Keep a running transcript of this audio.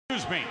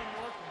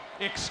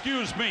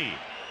Excuse me.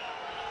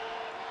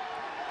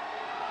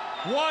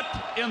 What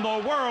in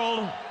the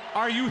world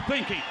are you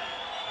thinking?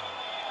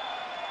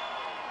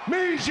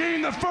 Mean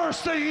Gene, the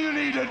first thing you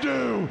need to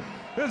do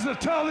is to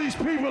tell these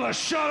people to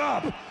shut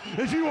up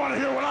if you want to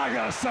hear what I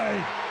gotta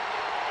say.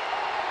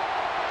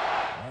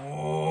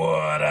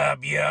 What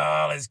up,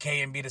 y'all? It's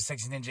KMB, the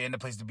Sexy Ninja, and the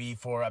place to be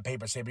for a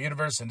Paper Saber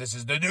Universe, and this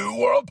is the New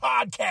World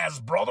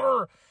Podcast,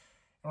 brother.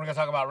 And we're going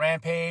to talk about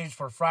Rampage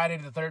for Friday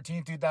the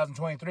 13th,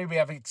 2023. We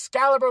have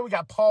Excalibur, we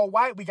got Paul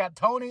White, we got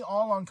Tony,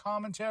 all on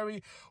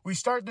commentary. We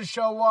start the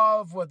show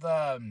off with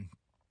Daniel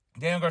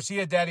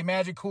Garcia, Daddy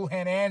Magic, Cool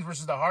Hand Ange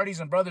versus the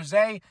Hardys and Brother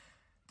Zay.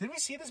 Did we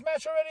see this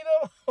match already,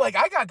 though?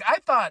 I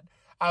thought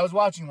I was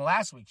watching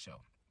last week's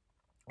show,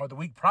 or the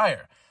week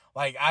prior.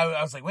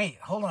 I was like, wait,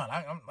 hold on.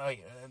 I'm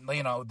like,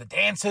 the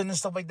dancing and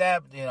stuff like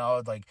that,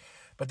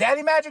 but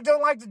Daddy Magic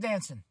don't like the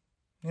dancing.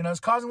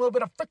 It's causing a little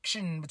bit of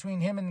friction between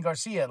him and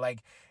Garcia.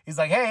 He's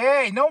like,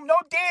 hey, no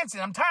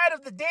dancing. I'm tired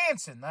of the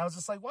dancing. And I was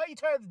just like, why are you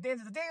tired of the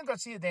dancing? The Daniel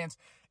Garcia dance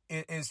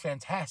is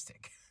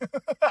fantastic.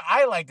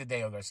 I like the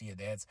Daniel Garcia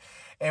dance.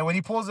 And when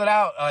he pulls it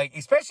out,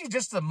 especially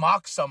just to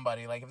mock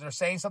somebody, if they're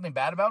saying something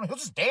bad about him, he'll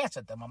just dance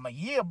at them. I'm like,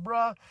 yeah,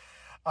 bruh.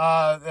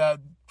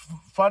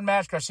 Fun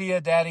match.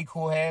 Garcia, Daddy,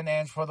 Cool Hand,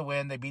 Ange for the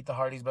win. They beat the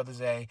Hardys, Brother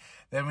Zay.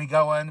 Then we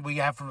go in. We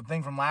have a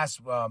thing from last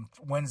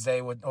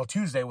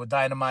Tuesday with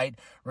Dynamite.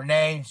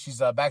 Renee,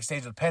 she's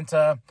backstage with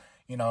Penta,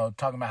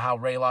 talking about how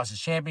Ray lost his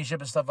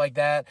championship and stuff like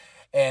that.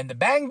 And the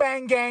Bang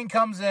Bang Gang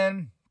comes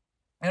in,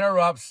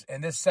 interrupts,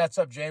 and this sets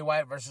up Jay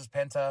White versus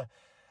Penta.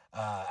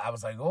 I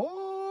was like,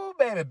 oh,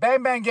 baby,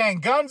 Bang Bang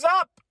Gang, guns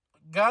up.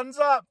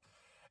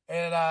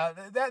 And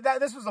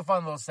this was a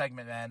fun little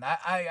segment, man.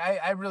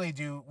 I really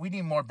do. We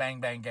need more Bang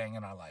Bang Gang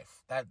in our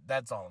life.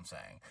 That's all I'm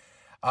saying.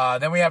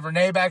 Then we have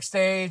Renee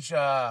backstage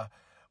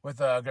with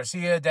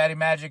Garcia, Daddy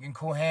Magic, and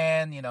Cool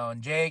Hand,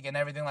 and Jake and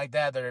everything like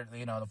that. They're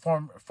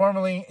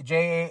formerly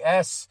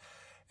JAS,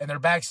 and they're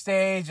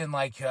backstage and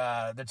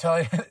they're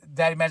telling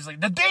Daddy Magic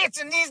the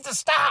dancing needs to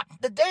stop.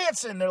 The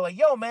dancing. They're like,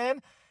 yo,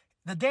 man.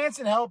 The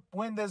dancing helped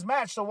win this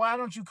match, so why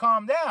don't you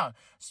calm down?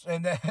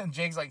 And then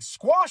Jake's like,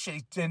 squash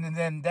it. And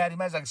then Daddy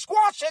Magic's like,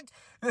 squash it.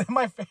 And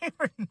my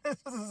favorite, this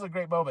is a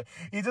great moment.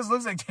 He just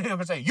looks like Jake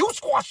and say, you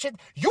squash it,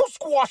 you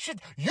squash it,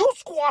 you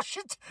squash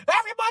it,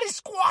 everybody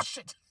squash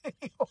it. And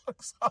he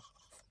walks off.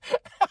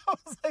 I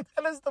was like,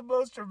 that is the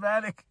most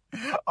dramatic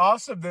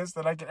awesomeness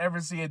that I could ever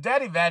see. And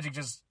Daddy Magic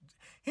just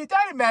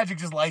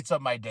lights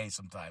up my day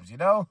sometimes,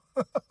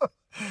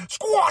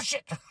 Squash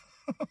it.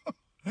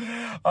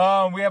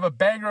 We have a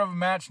banger of a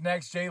match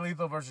next. Jay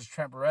Lethal versus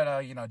Trent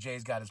Beretta.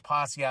 Jay's got his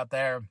posse out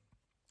there.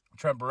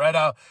 Trent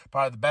Beretta,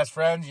 part of the best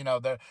friends.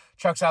 The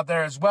Chuck's out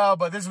there as well.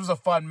 But this was a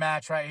fun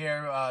match right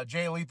here.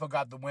 Jay Lethal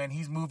got the win.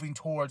 He's moving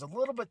towards a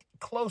little bit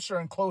closer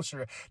and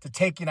closer to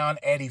taking on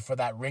Eddie for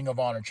that Ring of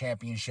Honor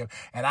championship.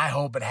 And I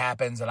hope it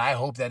happens, and I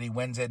hope that he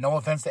wins it. No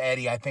offense to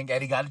Eddie. I think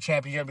Eddie got a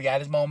championship. He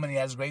got his moment. He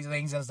has great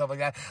things and stuff like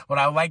that. But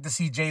I would like to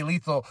see Jay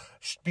Lethal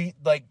be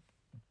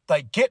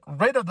get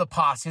rid of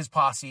his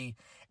posse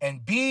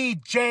and be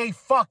Jay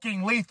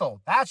fucking Lethal.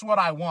 That's what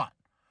I want.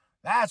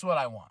 But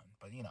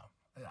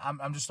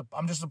I'm just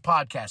a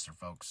podcaster,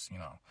 folks.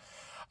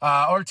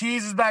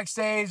 Ortiz is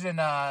backstage and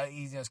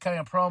he's cutting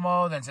a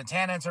promo. Then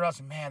Santana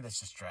interrupts. And man, this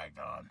just dragged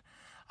on.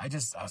 I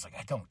was like,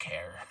 I don't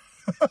care.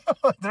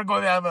 They're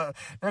going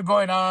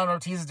on.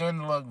 Ortiz is doing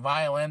the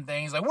violin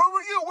thing. He's like, where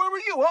were you?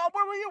 Huh?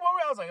 Where were you?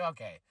 I was like,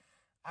 okay,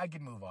 I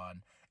can move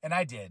on, and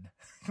I did.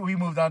 We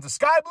moved on to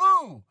Sky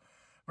Blue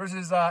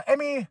versus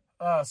Emi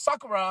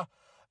Sakura.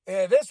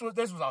 This was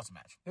an awesome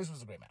match. This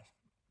was a great match.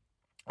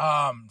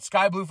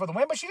 Sky Blue for the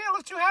win, but she didn't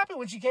look too happy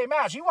when she came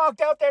out. She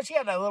walked out there. She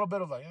had that little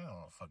bit of I don't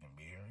want to fucking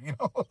be here,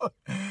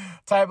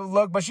 type of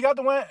look. But she got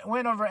the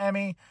win over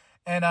Emi,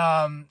 and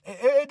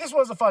this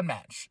was a fun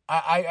match.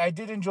 I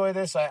did enjoy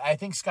this. I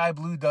think Sky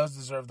Blue does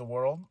deserve the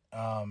world.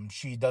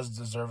 She does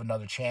deserve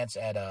another chance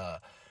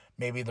at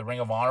maybe the Ring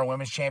of Honor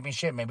Women's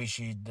Championship. Maybe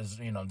she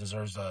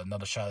deserves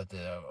another shot at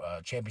the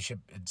championship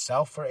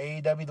itself for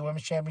AEW, the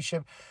Women's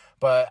Championship.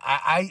 But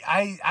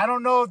I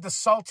don't know if the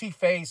salty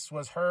face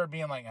was her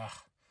being like,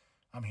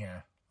 I'm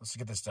here. Let's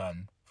get this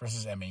done.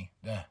 Versus Emi,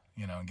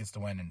 gets the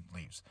win and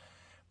leaves.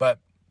 But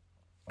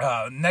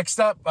next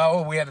up,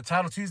 we had a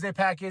Title Tuesday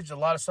package. A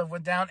lot of stuff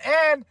went down.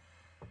 And,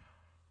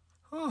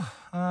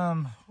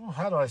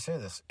 how do I say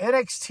this?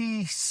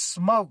 NXT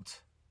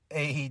smoked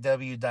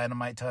AEW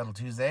Dynamite Title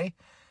Tuesday.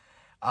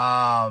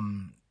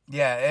 And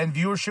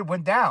viewership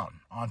went down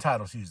on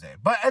Title Tuesday.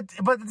 But at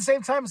the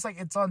same time,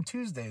 it's on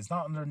Tuesday. It's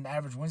not under an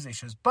average Wednesday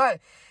shows. But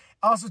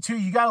also, too,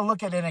 you got to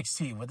look at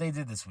NXT, what they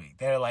did this week.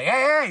 They're like,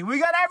 hey, we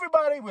got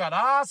everybody. We got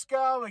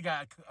Asuka. We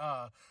got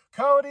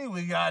Cody.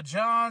 We got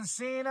John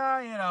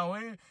Cena.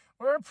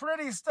 We're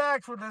pretty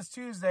stacked for this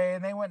Tuesday.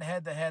 And they went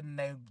head-to-head, and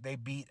they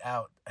beat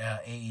out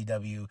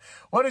AEW.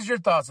 What is your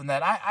thoughts on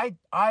that?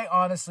 I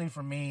honestly,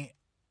 for me,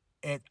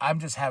 I'm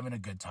just having a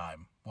good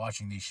time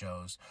watching these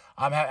shows.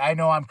 I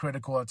know I'm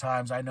critical at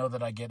times. I know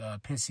that I get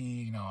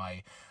pissy, you know,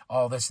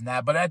 all this and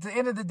that. But at the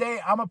end of the day,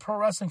 I'm a pro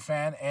wrestling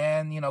fan,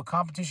 and, you know,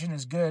 competition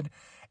is good.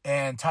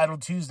 And Title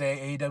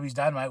Tuesday, AEW's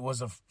Dynamite,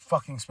 was a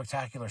fucking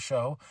spectacular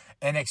show.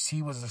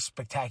 NXT was a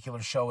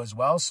spectacular show as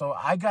well. So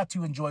I got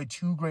to enjoy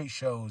 2 great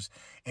shows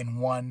in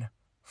one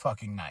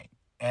fucking night.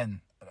 And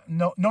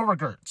no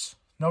regrets.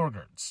 No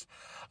regrets.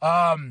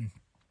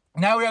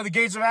 Now we have the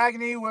Gates of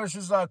Agony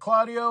versus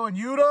Claudio and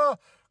Yuta.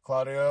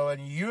 Claudio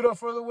and Yuta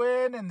for the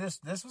win, and this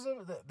was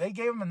they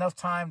gave him enough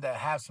time to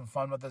have some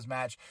fun with this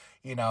match,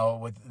 you know,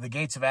 with the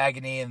Gates of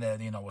Agony and the,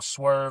 you know, with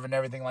Swerve and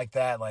everything like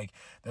that. Like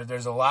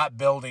there's a lot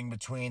building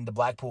between the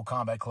Blackpool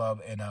Combat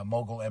Club and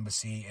Mogul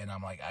Embassy, and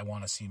I'm like, I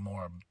want to see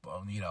more.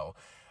 You know,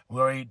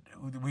 we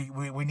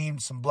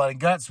need some blood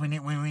and guts. We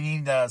need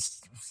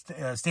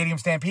Stadium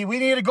Stampede. We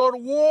need to go to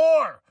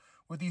war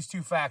with these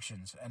 2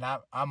 factions, and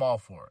I'm all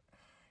for it.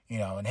 You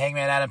know, and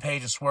Hangman Adam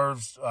Page and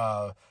Swerve's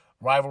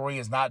rivalry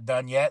is not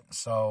done yet.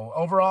 So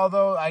overall,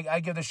 though, I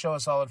give the show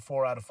a solid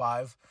 4 out of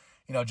 5.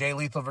 You know, Jay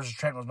Lethal versus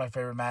Trent was my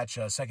favorite match.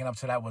 Second up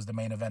to that was the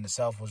main event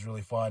itself. Was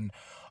really fun.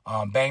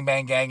 Bang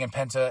Bang Gang and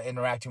Penta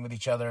interacting with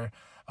each other.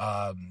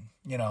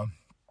 You know,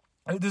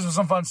 this was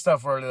some fun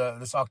stuff for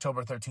this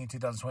October 13,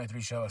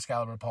 2023 show.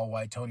 Excalibur, Paul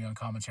White, Tony on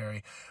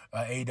commentary,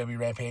 AEW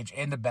Rampage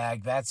in the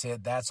bag. That's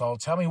it. That's all.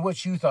 Tell me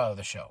what you thought of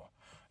the show.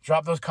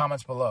 Drop those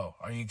comments below.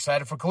 Are you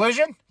excited for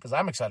Collision? Because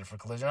I'm excited for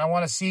Collision. I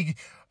want to see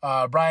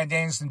Bryan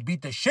Danielson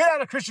beat the shit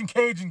out of Christian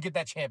Cage and get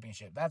that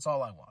championship. That's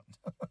all I want.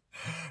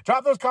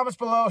 Drop those comments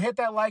below. Hit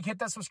that like. Hit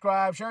that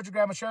subscribe. Share it with your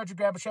grandma. Share it with your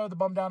grandpa. Show the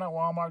bum down at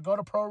Walmart. Go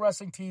to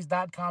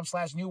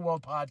ProWrestlingTees.com/New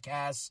World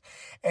Podcasts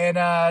and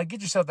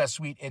get yourself that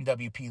sweet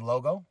nWp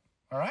logo.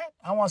 All right?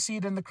 I want to see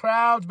it in the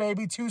crowd,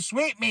 baby. Too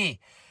sweet me.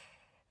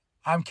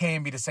 I'm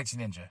KMB the Sexy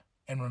Ninja.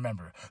 And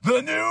remember,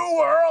 the New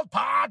World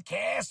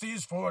Podcast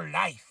is for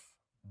life.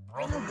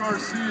 Daniel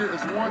Garcia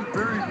is one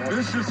very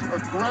vicious,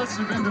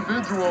 aggressive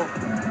individual.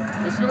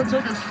 It's going to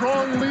take a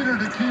strong leader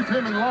to keep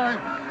him in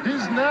line.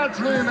 He's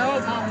naturally an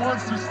alpha and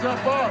wants to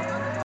step up.